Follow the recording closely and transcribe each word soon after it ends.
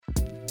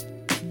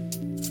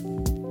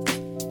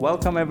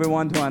Welcome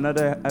everyone to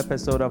another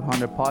episode of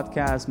 100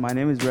 Podcast. My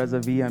name is Reza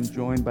V. I'm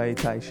joined by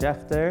Itai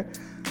Schechter.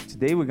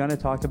 Today we're going to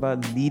talk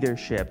about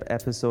leadership,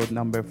 episode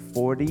number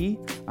 40.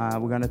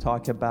 We're going to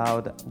talk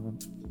about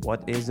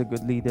what is a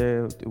good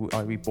leader.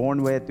 Are we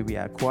born with? Do we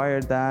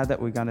acquire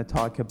that? We're going to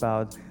talk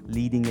about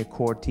leading a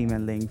core team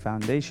and laying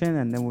foundation.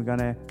 And then we're going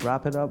to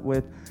wrap it up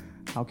with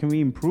how can we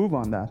improve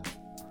on that?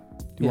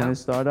 Do you want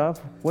to start off?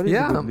 What is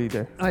a good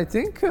leader? I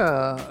think,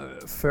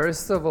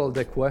 first of all,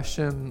 the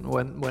question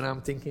when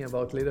I'm thinking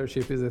about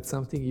leadership, is it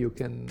something you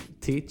can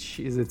teach?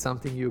 Is it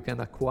something you can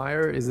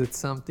acquire? Is it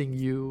something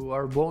you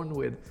are born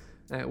with?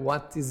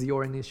 What is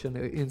your initial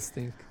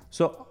instinct?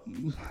 So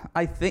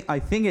I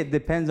think it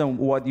depends on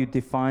what you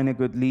define a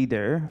good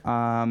leader.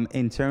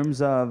 In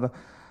terms of,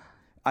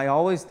 I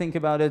always think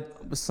about it,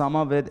 some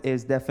of it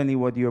is definitely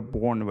what you're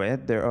born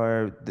with.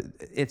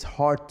 It's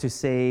hard to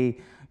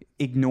say,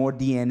 ignore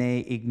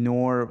DNA,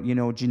 ignore,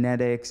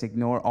 genetics,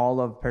 ignore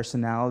all of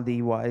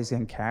personality-wise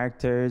and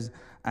characters,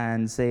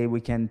 and say we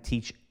can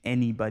teach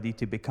anybody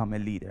to become a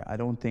leader. I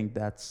don't think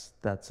that's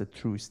a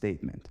true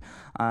statement.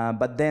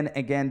 But then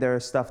again, there are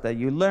stuff that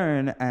you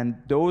learn, and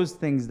those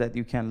things that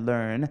you can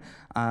learn,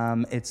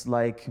 it's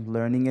like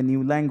learning a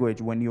new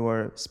language. When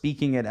you're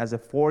speaking it as a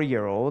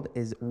 4-year-old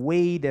is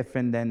way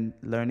different than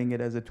learning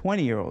it as a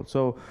 20-year-old.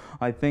 So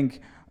I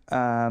think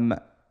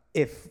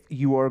if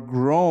you are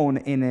grown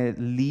in a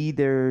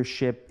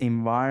leadership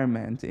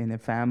environment, in a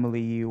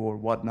family or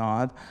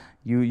whatnot,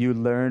 you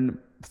learn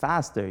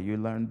faster, you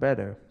learn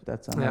better.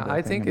 That's another thing.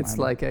 I think it's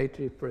like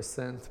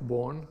 80%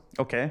 born.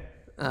 Okay.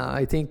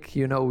 I think,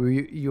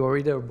 you are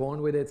either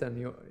born with it and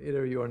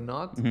you're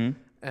not.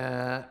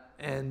 Mm-hmm.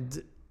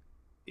 And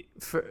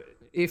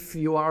if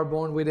you are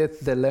born with it,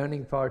 the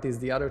learning part is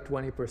the other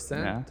 20%.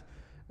 Yeah.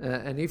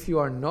 And if you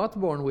are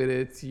not born with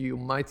it, you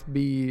might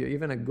be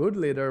even a good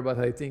leader, but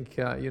I think,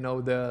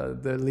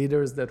 the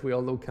leaders that we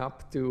all look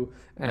up to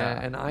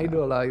and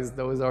idolize,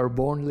 those are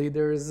born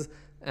leaders,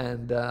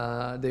 and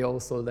they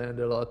also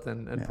learned a lot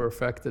and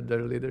perfected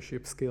their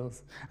leadership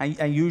skills.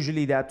 And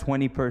usually that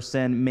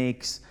 20%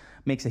 makes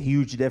a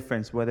huge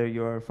difference, whether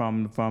you're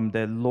from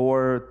the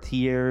lower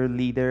tier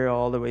leader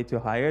all the way to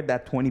higher.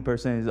 That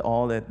 20% is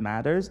all that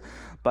matters.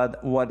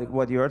 But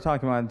what you're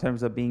talking about in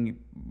terms of being,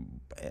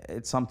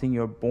 it's something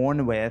you're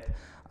born with,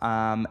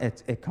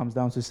 it comes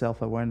down to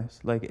self-awareness.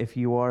 Like if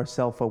you are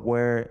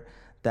self-aware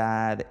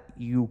that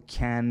you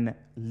can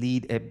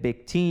lead a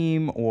big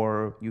team,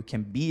 or you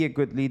can be a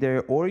good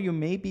leader, or you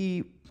may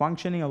be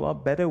functioning a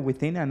lot better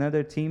within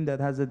another team that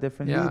has a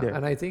different leader.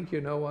 And I think,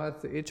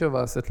 each of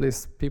us, at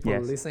least people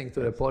listening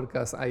to the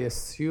podcast, I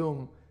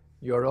assume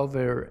you're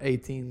over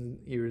 18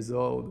 years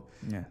old.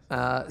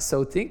 Yeah.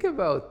 So think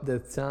about the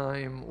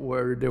time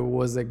where there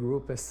was a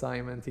group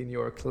assignment in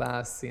your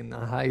class, in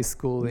high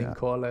school, in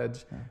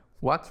college. Yeah.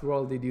 What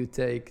role did you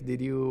take?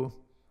 Did you,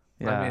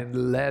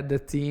 led the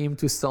team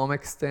to some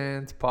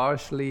extent,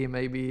 partially?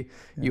 Maybe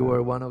you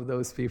were one of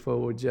those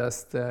people who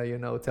just,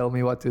 tell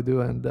me what to do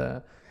and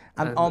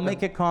I'll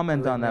make a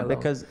comment on that,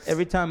 because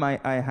every time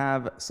I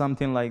have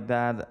something like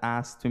that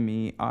asked to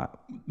me,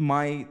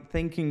 my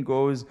thinking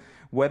goes,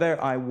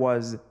 whether I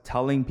was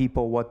telling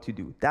people what to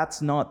do.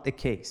 That's not the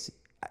case.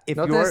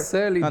 Not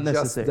necessarily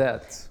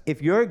that.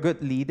 If you're a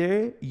good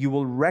leader, you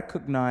will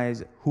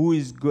recognize who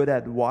is good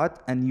at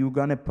what, and you're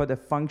going to put a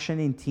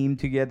functioning team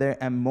together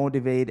and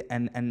motivate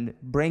and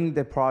bring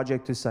the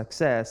project to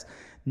success.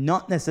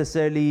 Not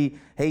necessarily,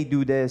 hey,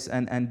 do this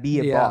and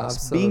be a boss.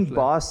 Absolutely. Being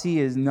bossy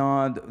is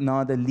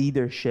not a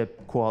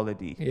leadership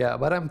quality. Yeah,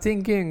 but I'm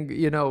thinking,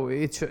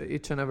 each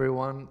and every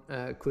one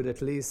could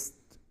at least,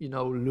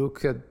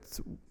 look at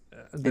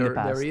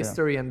their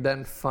history and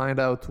then find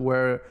out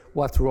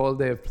what role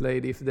they have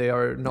played if they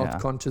are not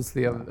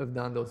consciously have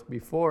done those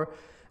before,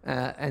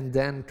 and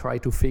then try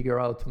to figure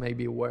out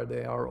maybe where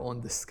they are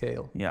on the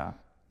scale.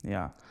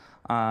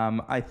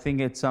 I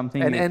think it's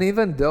something, and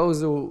even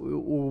those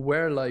who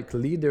were like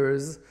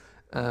leaders,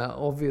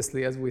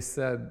 obviously, as we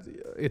said,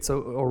 it's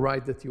all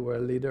right that you were a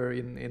leader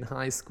in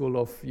high school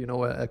of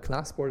a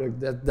class project.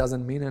 That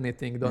doesn't mean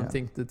anything. Don't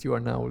think that you are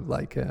now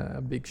like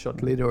a big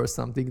shot leader or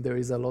something. There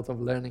is a lot of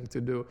learning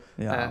to do,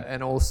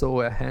 and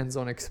also a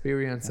hands-on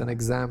experience and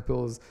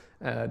examples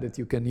that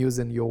you can use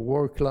in your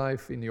work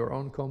life, in your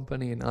own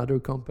company, in other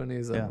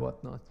companies, and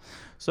whatnot.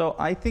 So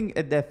I think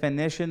a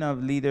definition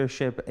of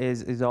leadership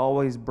is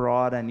always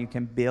broad, and you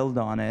can build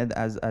on it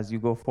as you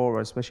go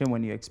forward, especially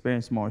when you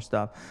experience more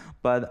stuff.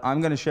 But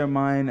I'm going to share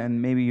mine, and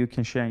maybe you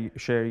can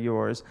share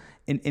yours.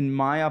 In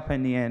my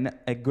opinion,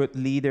 a good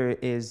leader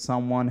is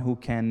someone who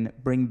can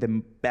bring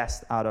the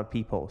best out of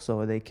people.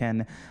 So they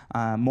can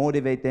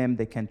motivate them,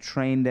 they can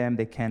train them,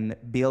 they can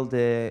build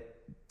a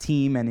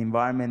team and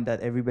environment that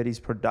everybody's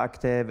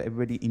productive,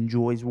 everybody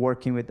enjoys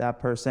working with that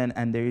person,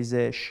 and there is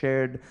a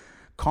shared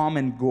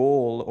common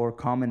goal or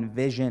common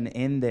vision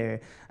in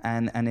there,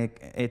 and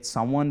it's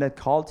someone that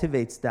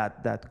cultivates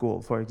that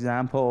goal. For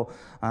example,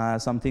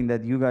 something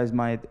that you guys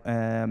might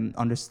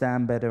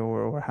understand better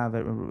or have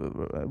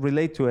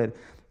relate to it.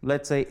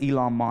 Let's say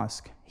Elon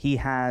Musk. he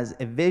has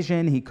a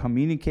vision, he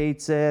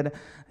communicates it,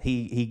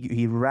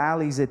 he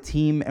rallies a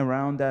team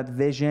around that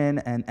vision,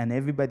 and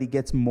everybody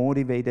gets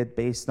motivated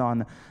based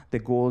on the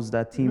goals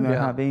that team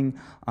are having.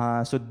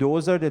 So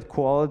those are the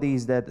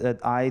qualities that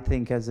I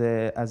think as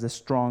a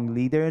strong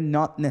leader,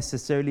 not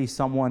necessarily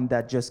someone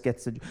that just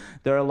gets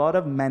there are a lot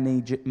of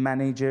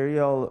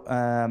managerial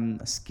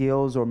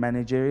skills or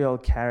managerial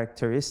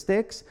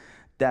characteristics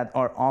that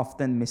are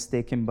often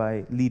mistaken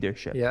by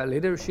leadership. Yeah,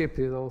 leadership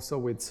is also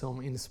with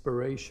some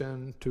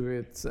inspiration to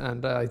it.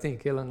 And I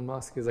think Elon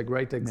Musk is a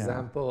great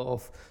example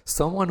of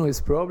someone who is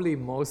probably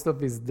most of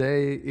his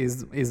day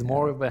is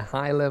more of a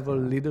high-level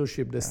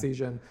leadership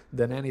decision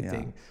than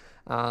anything.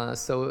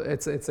 So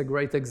it's a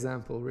great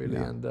example, really.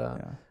 And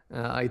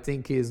I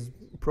think he's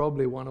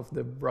probably one of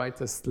the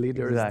brightest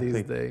leaders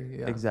these days.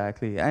 Yeah.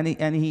 Exactly,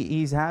 and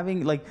he's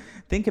having, like,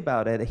 think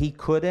about it. He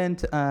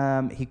couldn't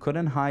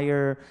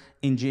hire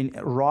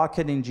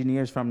rocket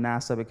engineers from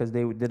NASA because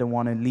they didn't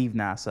want to leave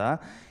NASA.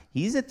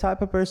 He's the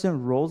type of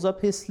person rolls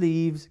up his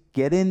sleeves,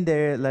 get in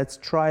there, let's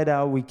try it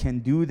out, we can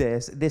do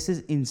this. This is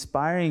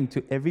inspiring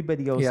to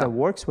everybody else that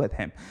works with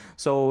him.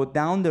 So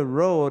down the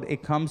road,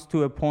 it comes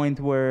to a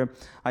point where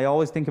I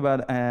always think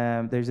about,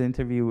 there's an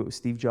interview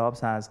Steve Jobs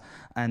has,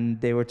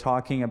 and they were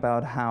talking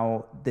about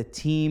how the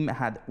team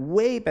had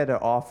way better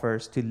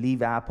offers to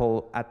leave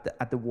Apple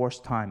at the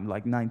worst time,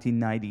 like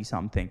 1990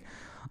 something.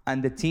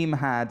 And the team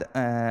had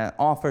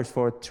offers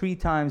for 3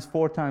 times,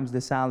 4 times the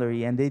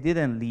salary, and they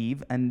didn't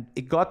leave. And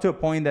it got to a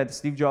point that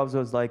Steve Jobs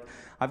was like,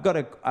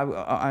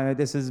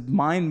 this is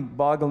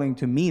mind-boggling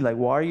to me. Like,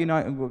 why are you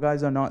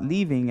guys are not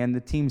leaving? And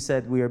the team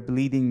said, we are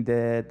bleeding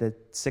the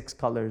 6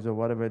 colors or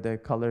whatever the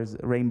colors,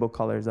 rainbow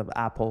colors of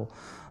Apple.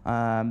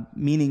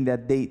 Meaning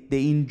that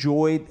they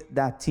enjoyed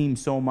that team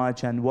so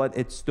much and what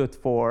it stood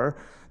for,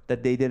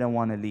 that they didn't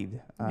want to leave.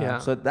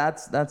 So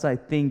that's I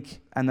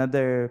think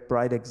another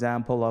bright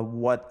example of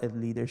what a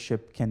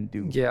leadership can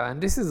do. Yeah,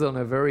 and this is on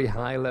a very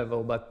high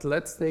level, but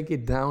let's take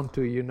it down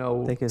to,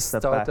 take a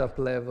startup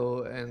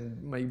level and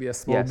maybe a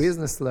small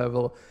business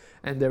level.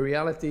 And the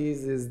reality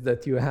is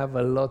that you have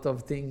a lot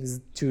of things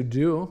to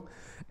do,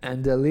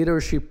 and the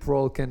leadership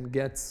role can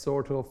get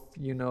sort of,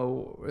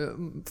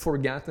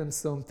 forgotten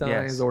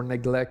sometimes or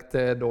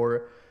neglected,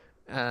 or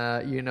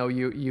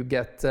you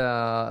get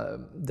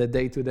the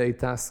day-to-day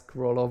task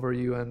roll over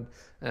you and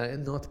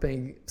not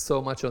paying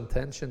so much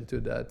attention to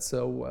that.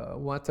 So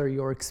what are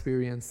your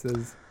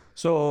experiences?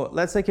 So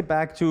let's take it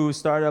back to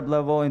startup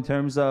level in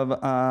terms of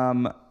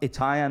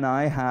Itai and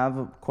I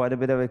have quite a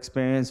bit of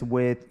experience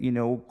with,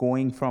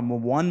 going from a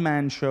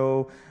one-man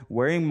show,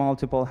 wearing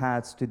multiple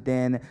hats, to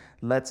then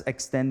let's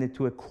extend it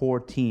to a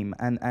core team.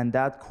 And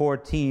that core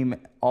team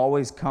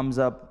always comes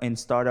up in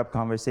startup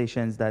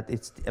conversations that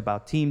it's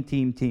about team.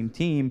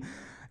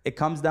 It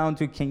comes down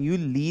to, can you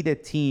lead a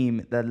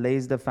team that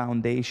lays the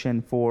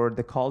foundation for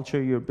the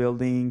culture you're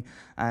building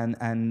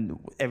and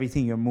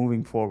everything you're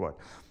moving forward?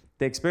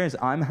 The experience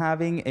I'm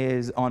having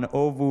is on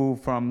Ovu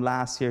from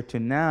last year to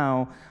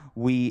now,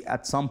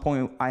 at some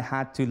point I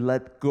had to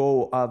let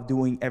go of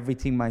doing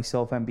everything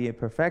myself and be a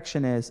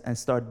perfectionist and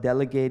start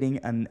delegating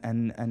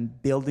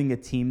and building a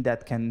team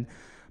that can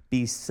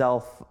be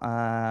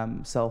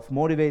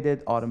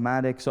self-motivated,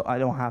 automatic, so I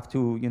don't have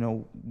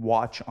to,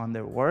 watch on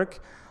their work.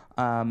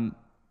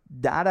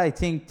 That I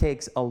think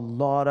takes a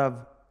lot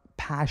of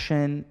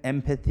passion,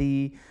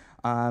 empathy.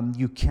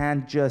 You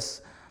can't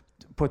just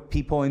put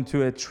people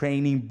into a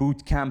training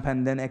boot camp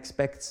and then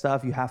expect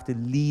stuff. You have to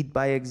lead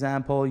by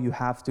example. You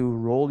have to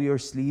roll your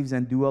sleeves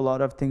and do a lot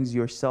of things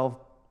yourself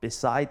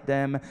beside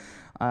them.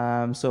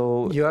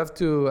 So you have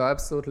to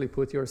absolutely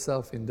put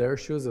yourself in their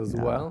shoes as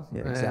well.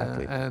 Yeah,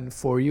 exactly. And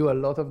for you, a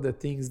lot of the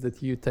things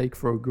that you take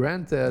for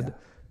granted,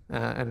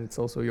 and it's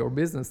also your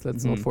business,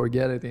 let's not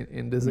forget it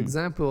in this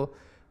example,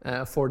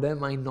 for them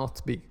might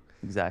not be.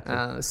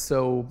 Exactly.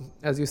 So,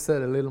 as you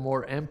said, a little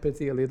more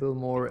empathy, a little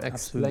more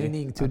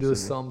explaining to do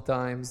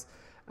sometimes,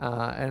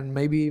 and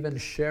maybe even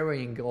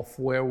sharing of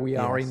where we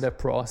are in the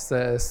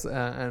process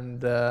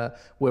and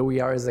where we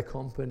are as a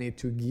company,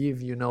 to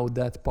give,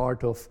 that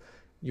part of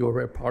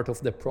you're a part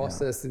of the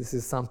process. This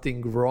is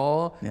something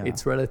raw.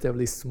 It's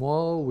relatively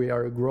small. We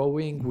are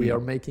growing. We are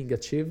making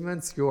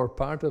achievements. You are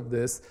part of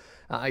this.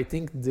 I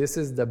think this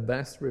is the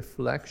best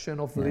reflection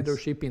of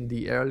leadership in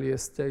the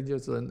earliest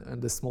stages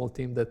and the small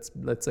team that's,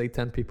 let's say,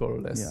 10 people or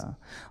less. Yeah.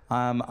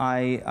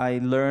 I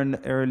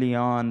learned early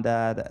on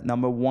that,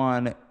 number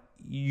one,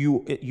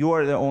 you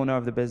are the owner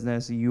of the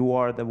business. You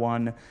are the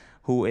one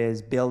who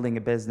is building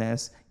a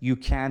business. You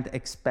can't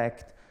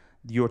expect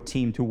your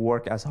team to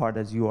work as hard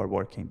as you are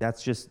working.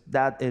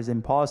 That is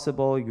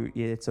impossible.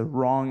 It's a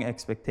wrong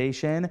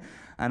expectation.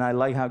 And I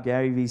like how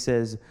Gary Vee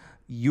says,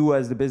 you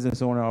as the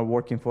business owner are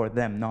working for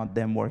them, not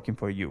them working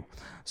for you.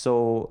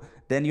 So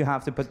then you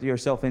have to put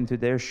yourself into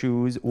their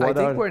shoes. I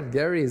think when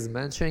Gary is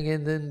mentioning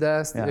in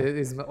that,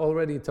 is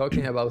already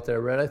talking about a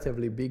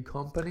relatively big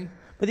company.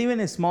 But even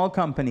a small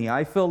company,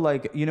 I feel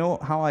like,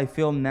 how I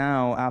feel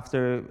now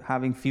after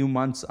having few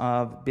months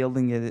of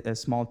building a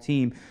small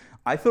team,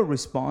 I feel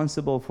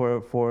responsible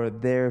for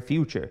their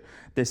future,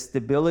 the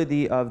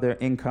stability of their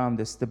income,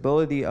 the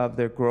stability of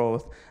their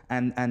growth,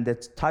 and the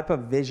type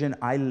of vision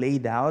I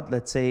laid out.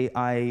 Let's say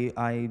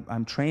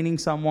I'm training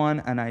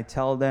someone and I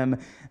tell them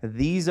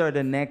these are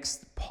the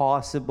next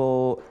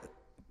possible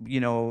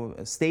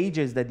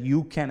stages that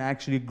you can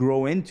actually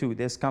grow into,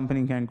 this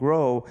company can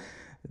grow.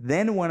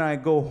 Then when I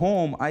go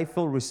home, I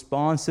feel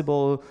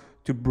responsible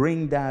to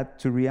bring that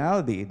to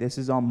reality. This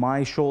is on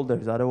my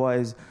shoulders.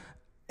 Otherwise,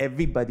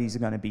 everybody's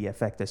going to be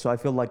affected. So I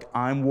feel like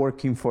I'm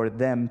working for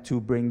them to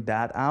bring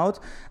that out.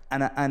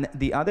 And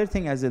the other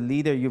thing as a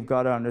leader you've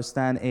got to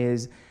understand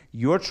is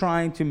you're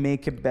trying to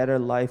make a better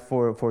life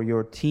for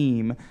your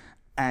team,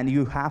 and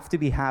you have to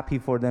be happy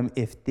for them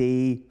if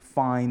they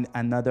find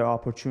another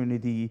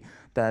opportunity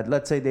that,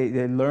 let's say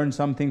they learn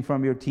something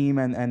from your team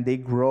and they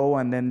grow,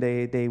 and then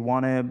they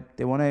want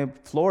to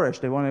flourish,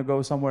 they want to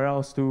go somewhere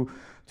else to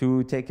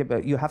take it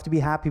back. You have to be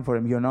happy for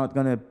them. You're not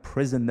going to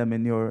prison them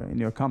in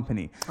your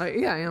company.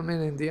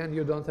 In the end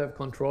you don't have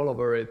control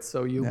over it,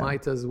 so you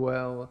might as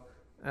well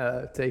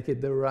take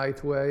it the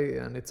right way,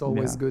 and it's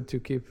always good to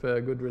keep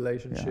a good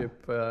relationship,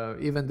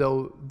 even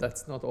though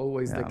that's not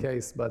always the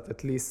case, but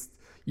at least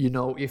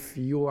if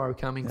you are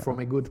coming from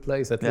a good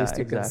place, at least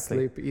you can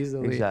sleep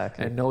easily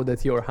and know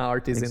that your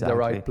heart is in the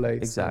right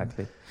place.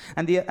 Exactly.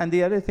 And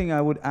the other thing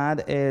I would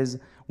add is,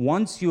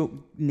 once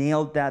you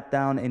nailed that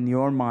down in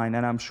your mind,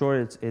 and I'm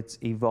sure it's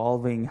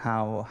evolving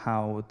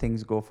how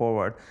things go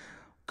forward,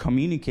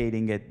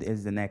 communicating it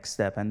is the next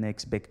step and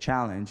next big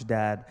challenge.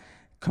 That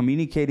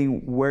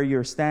communicating where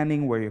you're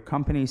standing, where your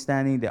company is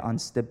standing, the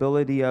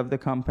instability of the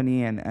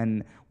company,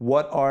 and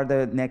what are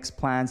the next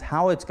plans,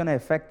 how it's going to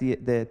affect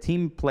the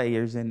team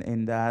players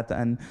in that,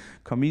 and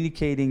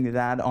communicating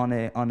that on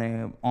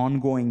a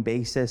ongoing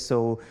basis.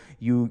 So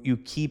you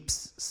keep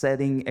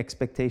setting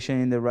expectation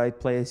in the right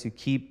place, you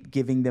keep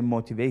giving them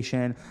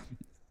motivation.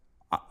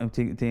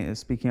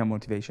 Speaking of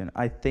motivation,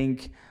 I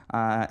think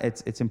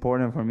it's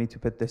important for me to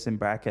put this in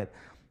bracket.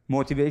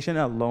 Motivation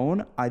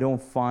alone, I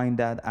don't find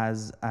that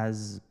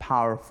as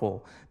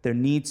powerful. There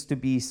needs to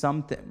be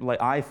something,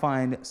 like I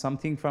find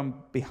something from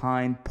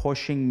behind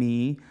pushing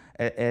me,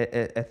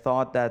 a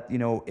thought that,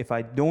 if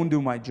I don't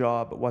do my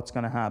job, what's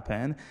going to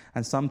happen?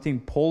 And something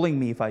pulling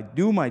me, if I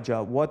do my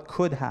job, what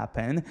could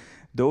happen?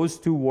 Those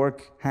two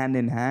work hand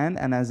in hand.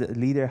 And as a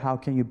leader, how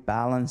can you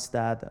balance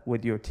that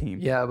with your team?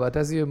 Yeah, but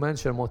as you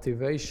mentioned,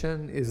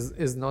 motivation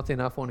is not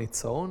enough on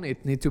its own.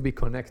 It needs to be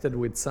connected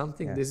with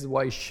something. Yes. This is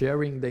why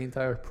sharing the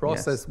entire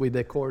process with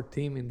the core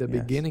team in the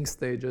beginning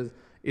stages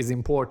is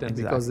important,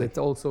 because it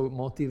also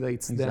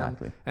motivates them,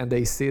 and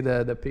they see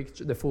the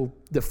picture,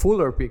 the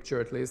fuller picture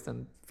at least,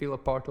 and feel a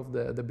part of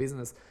the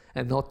business,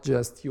 and not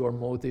just you are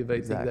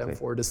motivating them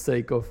for the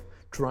sake of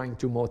trying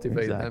to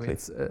motivate them.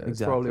 It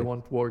probably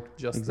won't work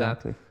just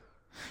that. Do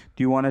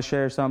you want to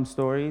share some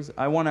stories?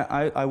 I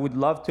would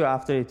love to,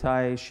 after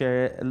Itai,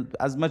 share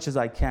as much as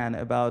I can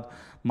about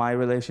my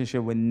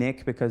relationship with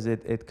Nick, because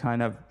it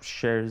kind of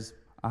shares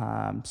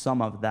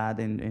some of that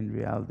in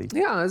reality.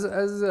 Yeah,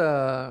 as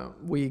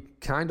we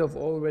kind of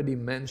already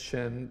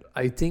mentioned,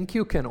 I think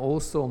you can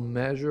also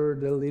measure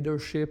the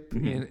leadership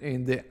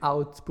in the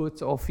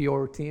output of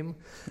your team,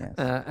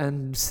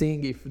 and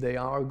seeing if they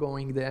are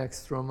going the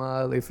extra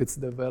mile, if it's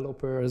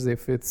developers,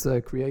 if it's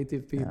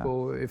creative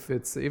people, if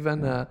it's even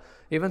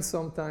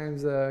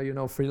sometimes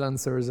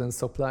freelancers and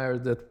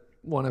suppliers that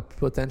want to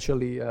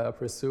potentially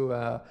pursue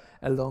a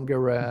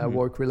longer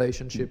work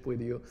relationship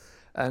with you.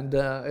 And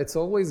it's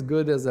always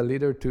good as a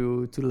leader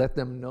to let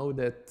them know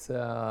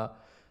that,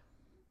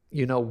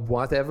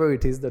 whatever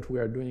it is that we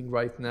are doing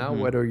right now,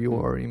 whether you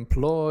are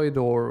employed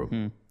or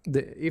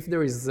if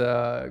there is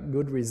a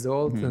good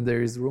result and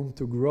there is room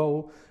to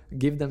grow,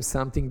 give them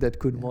something that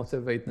could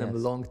motivate them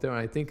long term.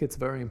 I think it's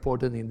very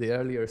important in the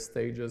earlier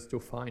stages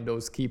to find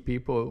those key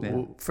people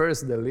who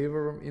first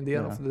deliver in the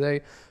end of the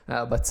day,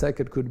 but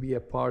second could be a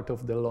part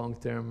of the long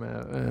term.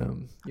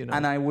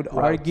 And I would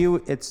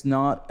argue it's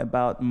not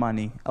about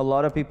money. A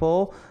lot of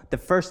people, the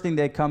first thing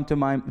they come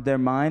to their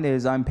mind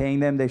is, I'm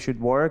paying them, they should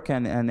work,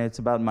 and it's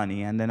about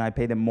money. And then I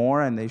pay them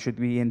more, and they should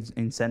be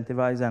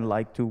incentivized and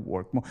like to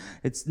work more.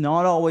 It's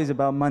not always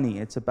about money.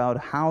 It's about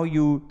how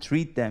you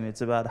treat them.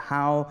 It's about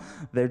how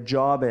their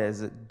job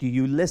is. Do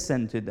you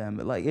listen to them?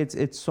 Like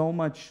it's so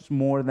much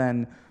more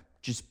than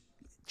just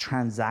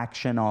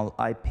transactional,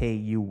 I pay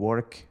you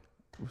work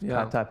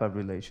type of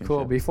relationship.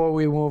 Cool. Before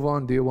we move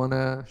on, do you want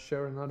to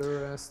share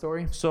another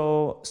story?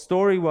 So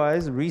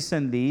story-wise,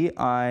 recently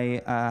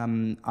I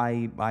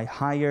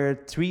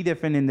hired 3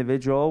 different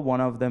individuals.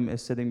 One of them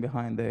is sitting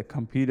behind the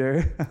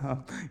computer.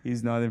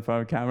 He's not in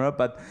front of camera,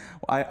 but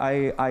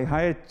I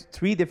hired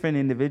 3 different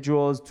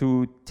individuals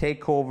to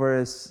take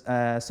over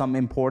some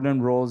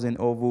important roles in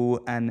Ovu,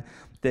 and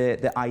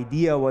the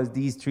idea was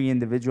these 3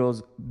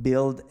 individuals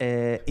build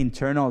an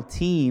internal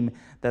team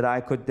that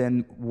I could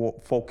then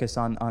focus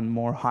on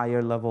more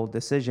higher level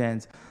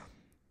decisions.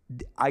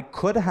 I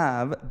could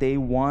have, day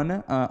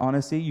one,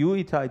 honestly, you,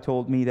 Itai,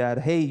 told me that,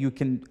 hey, you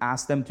can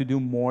ask them to do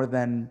more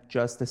than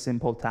just a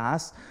simple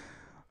task.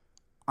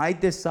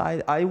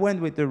 I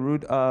went with the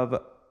route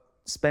of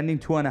spending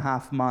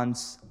 2.5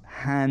 months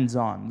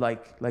hands-on,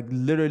 like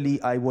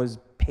literally I was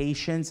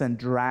patient and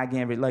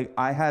dragging like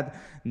I had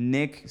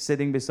Nick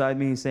sitting beside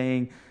me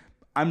saying,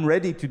 I'm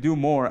ready to do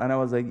more. And I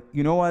was like,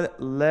 you know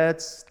what,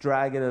 let's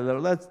drag it a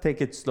little, let's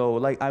take it slow.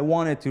 Like I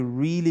wanted to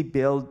really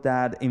build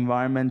that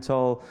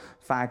environmental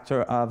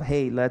factor of,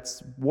 hey,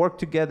 let's work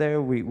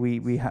together.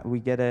 We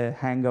get a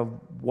hang of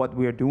what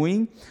we're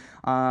doing.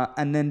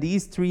 And then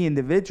these 3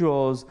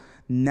 individuals,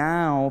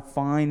 now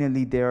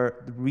finally they're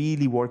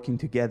really working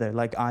together.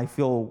 Like I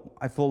feel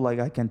like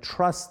I can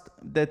trust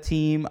the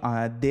team.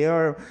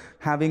 They're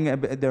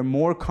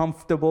more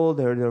comfortable.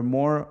 They're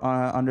more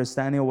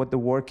understanding of what the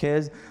work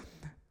is.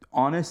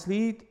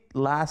 Honestly,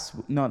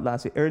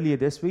 earlier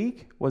this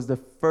week was the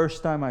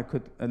first time I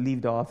could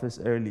leave the office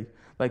early.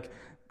 Like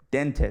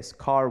dentist,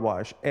 car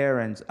wash,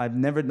 errands. I've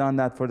never done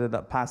that for the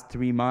past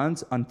 3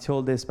 months.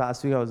 Until this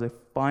past week, I was like,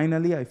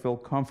 finally, I feel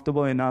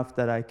comfortable enough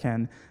that I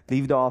can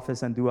leave the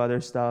office and do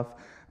other stuff.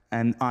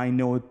 And I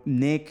know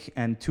Nick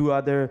and 2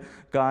 other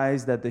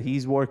guys that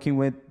he's working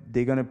with,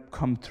 they're gonna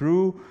come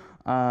through.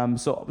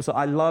 So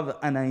I love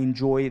and I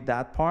enjoy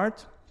that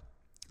part.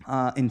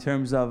 In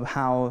terms of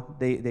how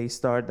they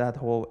start, that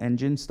whole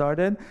engine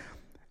started.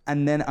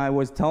 And then I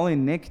was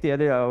telling Nick the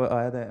other day,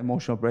 I had an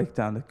emotional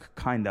breakdown,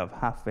 kind of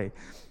halfway.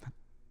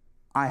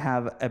 I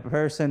have a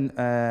person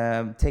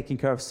taking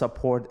care of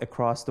support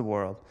across the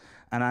world,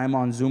 and I'm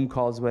on Zoom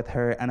calls with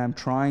her, and I'm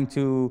trying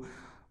to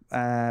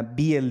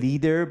be a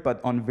leader,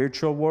 but on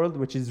virtual world,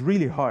 which is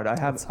really hard.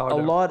 It's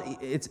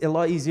a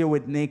lot easier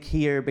with Nick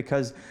here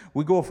because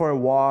we go for a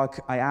walk.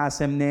 I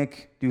ask him,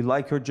 Nick, do you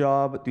like your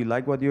job? Do you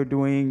like what you're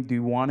doing? Do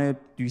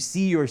you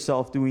see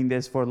yourself doing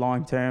this for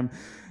long term?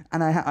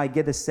 And I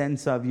get a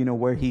sense of,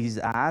 where he's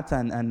at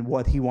and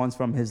what he wants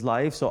from his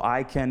life, so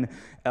I can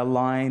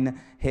align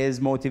his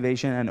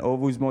motivation and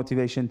Ovu's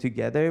motivation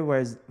together,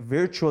 whereas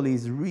virtually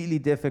is really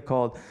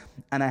difficult,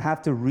 and I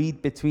have to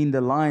read between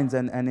the lines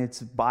and it's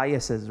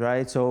biases,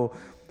 right? So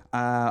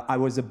I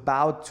was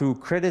about to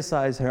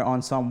criticize her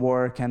on some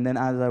work, and then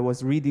as I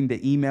was reading the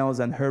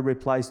emails and her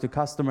replies to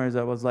customers,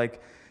 I was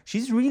like,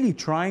 she's really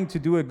trying to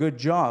do a good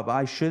job.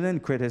 I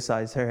shouldn't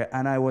criticize her.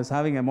 And I was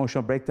having an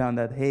emotional breakdown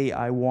that, hey,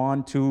 I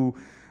want to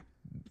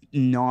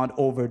not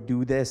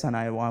overdo this, and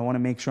I want to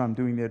make sure I'm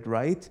doing it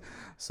right.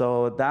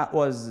 So that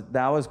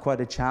was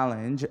quite a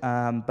challenge.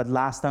 But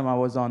last time I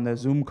was on the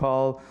Zoom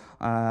call,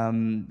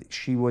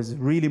 she was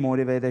really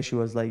motivated. She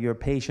was like, your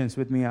patience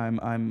with me.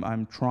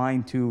 I'm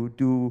trying to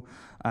do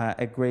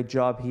a great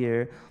job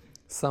here.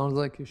 Sounds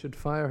like you should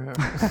fire her.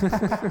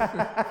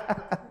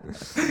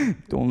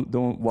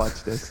 Don't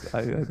watch this.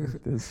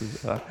 This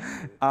is,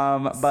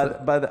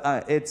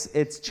 but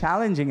it's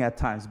challenging at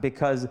times,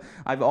 because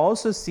I've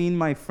also seen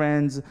my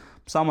friends,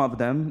 some of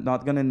them,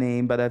 not gonna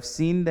name, but I've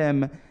seen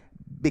them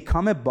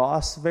become a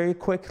boss very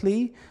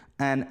quickly.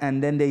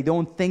 And then they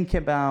don't think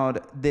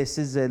about this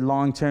is a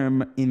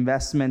long-term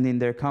investment in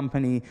their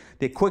company.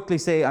 They quickly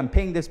say, I'm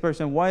paying this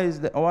person. Why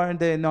aren't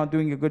they not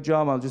doing a good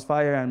job? I'll just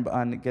fire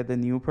and get a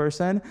new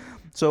person.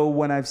 So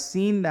when I've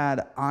seen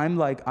that, I'm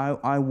like,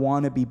 I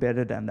want to be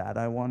better than that.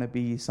 I want to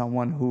be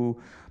someone who,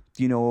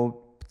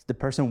 the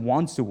person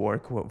wants to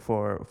work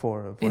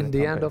for in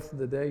the end of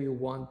the day, you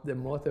want the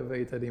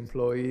motivated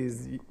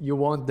employees. You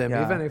want them,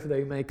 even if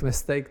they make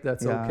mistakes,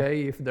 that's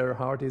okay. If their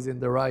heart is in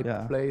the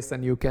right place,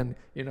 and you can,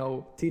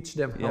 teach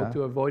them how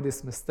to avoid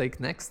this mistake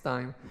next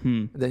time,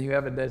 then you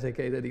have a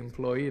dedicated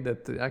employee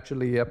that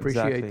actually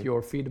appreciates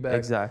your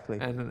feedback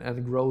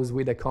and grows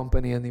with the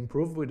company and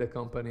improve with the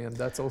company. And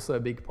that's also a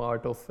big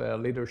part of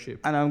leadership.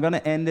 And I'm going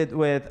to end it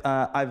with,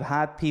 I've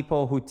had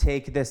people who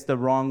take this the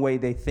wrong way.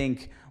 They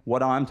think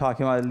what I'm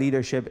talking about,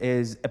 leadership,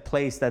 is a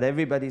place that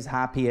everybody's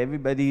happy,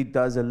 everybody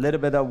does a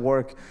little bit of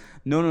work.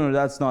 No,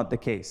 that's not the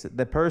case.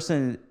 The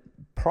person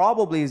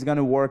probably is going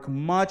to work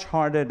much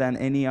harder than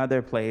any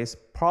other place,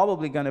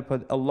 probably going to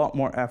put a lot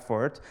more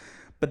effort.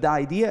 But the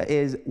idea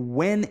is,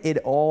 when it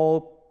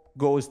all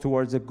goes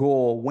towards a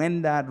goal,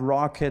 when that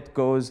rocket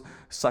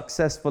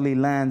successfully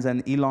lands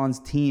and Elon's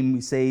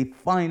team say,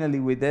 finally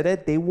we did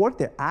it, they work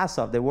their ass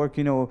off. They work,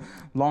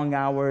 long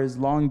hours,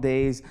 long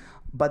days.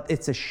 But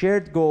it's a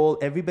shared goal.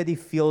 Everybody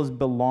feels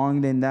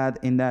belonged in that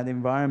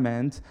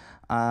environment,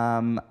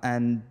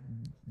 and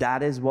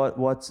that is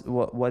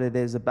what it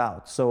is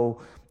about.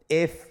 So,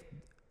 if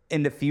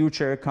in the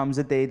future comes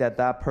a day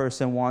that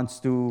person wants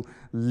to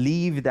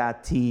leave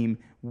that team,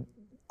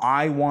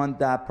 I want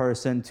that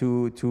person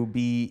to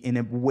be in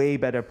a way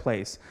better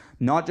place.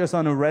 Not just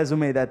on a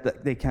resume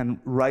that they can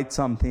write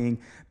something.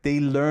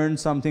 They learn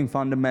something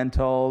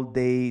fundamental.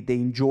 They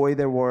enjoy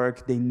their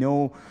work. They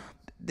know.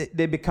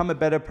 They become a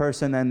better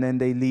person, and then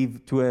they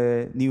leave to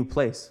a new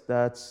place.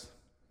 That's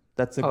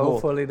That's the goal.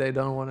 Hopefully they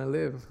don't want to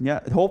live. Yeah,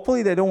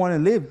 hopefully they don't want to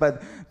live,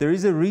 but there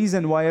is a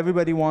reason why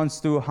everybody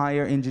wants to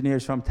hire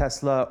engineers from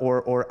Tesla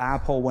or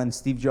Apple when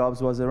Steve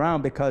Jobs was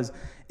around, because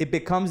it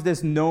becomes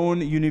this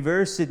known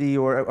university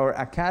or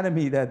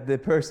academy that the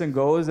person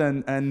goes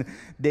and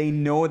they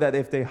know that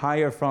if they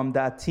hire from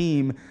that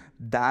team,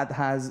 that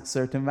has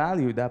certain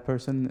value. That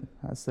person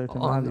has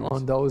certain values.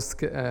 On those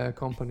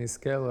companies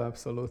scale,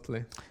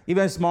 absolutely.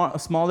 Even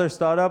smaller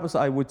startups,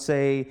 I would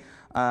say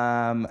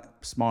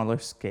smaller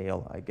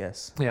scale, I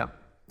guess. Yeah.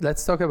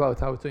 Let's talk about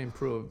how to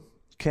improve.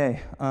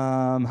 Okay,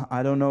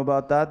 I don't know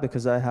about that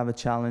because I have a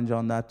challenge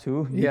on that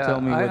too. You yeah,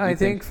 tell me what I you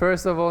think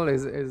first of all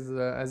is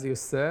as you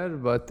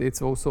said, but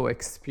it's also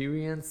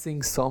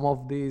experiencing some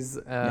of these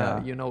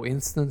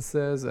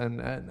instances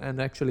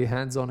and actually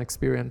hands-on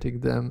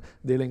experiencing them,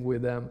 dealing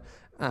with them.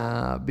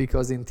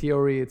 Because in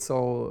theory it's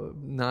all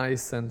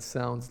nice and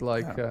sounds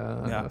like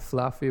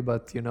fluffy,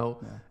 but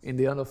in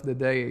the end of the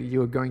day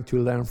you're going to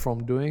learn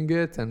from doing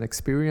it and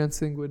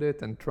experiencing with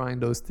it and trying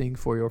those things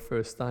for your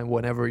first time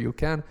whenever you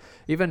can,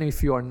 even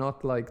if you are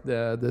not like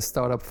the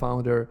startup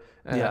founder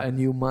and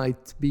you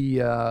might be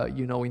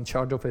in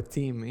charge of a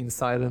team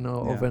inside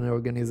of an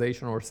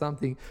organization or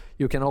something.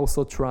 You can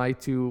also try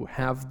to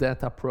have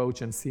that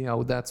approach and see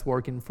how that's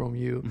working from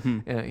you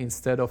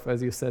instead of,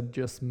 as you said,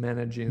 just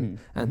managing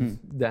and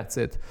that's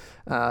it.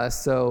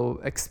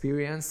 So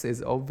experience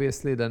is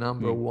obviously the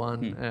number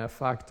one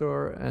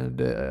factor,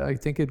 and I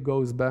think it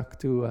goes back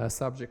to a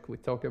subject we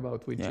talk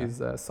about, which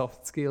is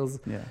soft skills.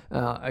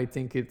 I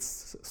think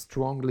it's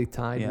strongly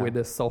tied with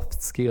the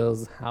soft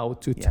skills, how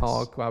to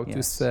talk, how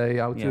to say,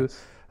 how to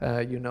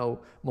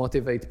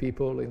motivate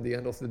people in the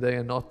end of the day,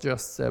 and not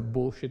just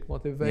bullshit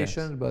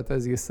motivation, but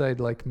as you said,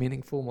 like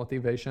meaningful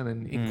motivation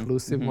and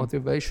inclusive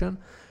motivation.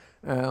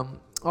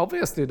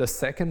 Obviously the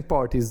second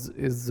part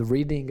is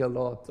reading a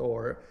lot,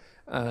 or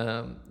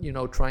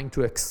trying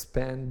to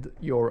expand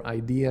your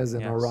ideas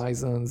and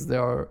horizons.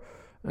 There are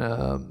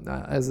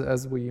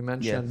as we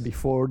mentioned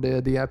before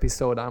the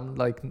episode,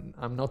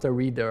 I'm not a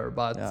reader,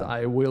 but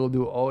I will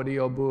do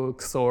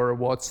audiobooks or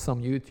watch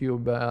some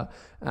YouTube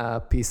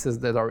pieces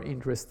that are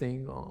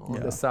interesting on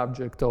the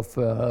subject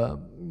of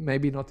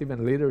maybe not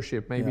even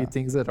leadership, maybe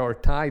things that are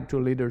tied to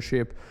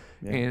leadership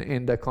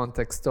in the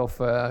context of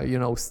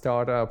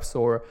startups.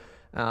 Or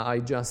I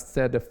just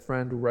had a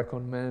friend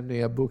recommend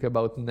me a book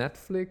about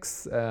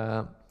Netflix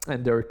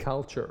and their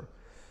culture.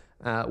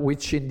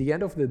 Which in the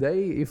end of the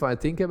day, if I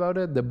think about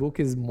it, the book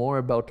is more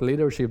about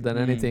leadership than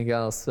anything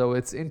else. So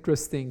it's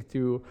interesting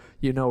to,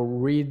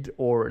 read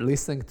or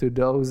listen to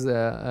those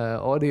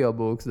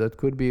audiobooks that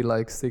could be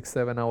like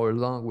 6-7 hours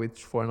long,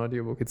 which for an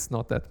audiobook, it's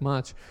not that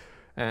much,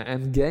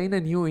 and gain a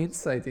new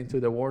insight into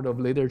the world of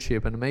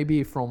leadership. And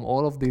maybe from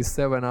all of these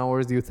 7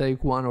 hours, you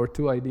take 1 or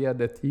 2 ideas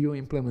that you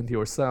implement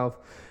yourself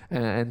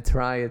and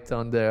try it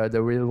on the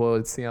real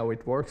world, see how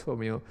it works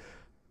for you.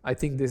 I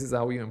think this is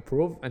how you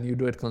improve, and you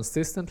do it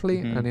consistently.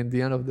 And in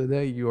the end of the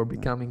day, you are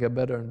becoming a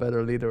better and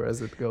better leader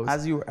as it goes.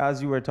 As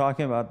you were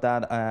talking about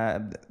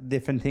that,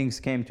 different things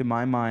came to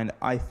my mind.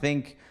 I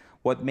think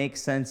what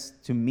makes sense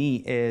to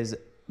me is,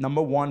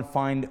 number one,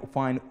 find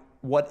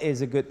what is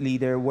a good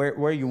leader,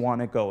 where you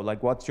want to go.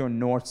 Like, what's your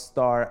North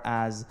Star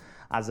as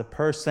a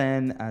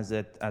person, as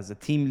a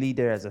team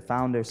leader, as a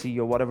founder,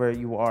 CEO, whatever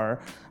you are.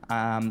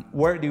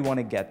 Where do you want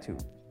to get to?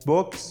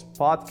 Books,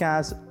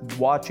 podcasts,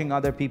 watching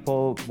other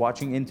people,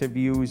 watching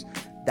interviews,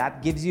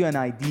 that gives you an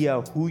idea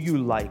of who you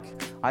like.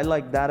 I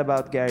like that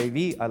about Gary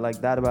Vee. I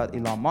like that about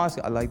Elon Musk.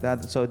 I like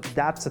that. So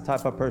that's the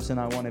type of person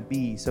I want to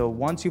be. So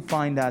once you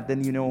find that,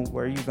 then you know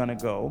where you're going to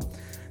go.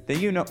 Then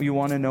you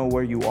want to know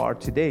where you are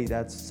today.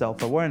 That's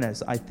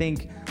self-awareness. I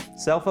think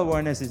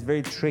self-awareness is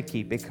very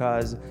tricky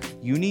because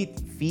you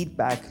need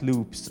feedback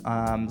loops.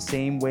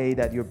 Same way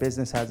that your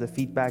business has a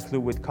feedback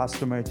loop with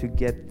customer to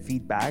get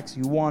feedbacks,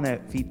 you want a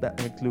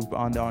feedback loop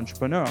on the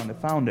entrepreneur, on the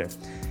founder.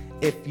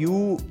 If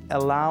you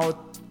allow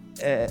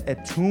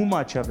too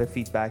much of a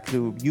feedback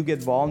loop, you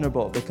get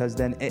vulnerable, because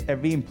then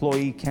every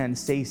employee can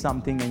say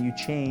something and you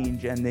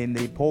change, and then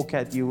they poke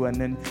at you, and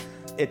then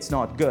it's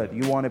not good.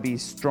 You want to be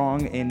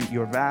strong in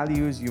your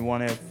values, you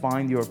want to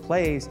find your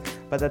place,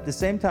 but at the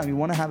same time you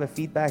want to have a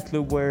feedback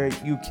loop where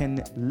you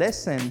can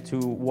listen to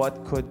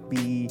what could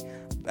be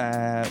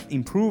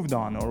improved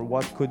on or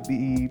what could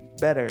be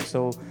better.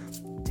 So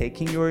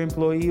taking your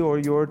employee or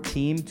your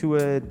team to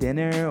a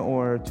dinner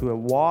or to a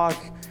walk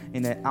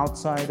in an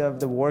outside of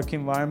the work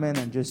environment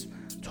and just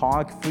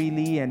talk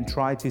freely and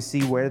try to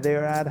see where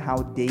they're at, how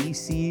they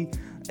see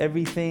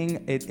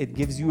everything, it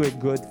gives you a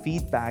good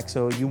feedback.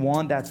 So you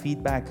want that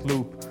feedback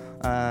loop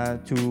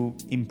to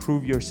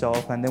improve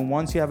yourself. And then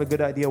once you have a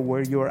good idea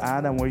where you're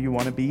at and where you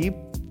want to be,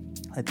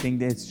 I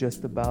think it's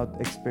just about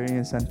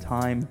experience and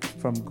time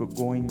from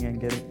going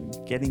and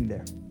getting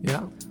there.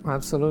 Yeah,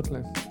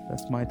 absolutely.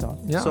 That's my thought.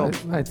 Yeah, so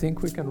I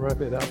think we can wrap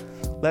it up.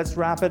 Let's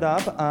wrap it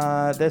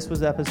up. This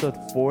was episode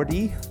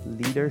 40,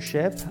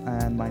 Leadership.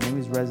 And my name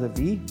is Reza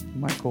V.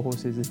 My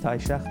co-host is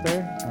Itai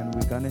Schechter. And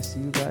we're going to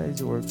see you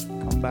guys or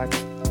come back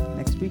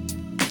next week.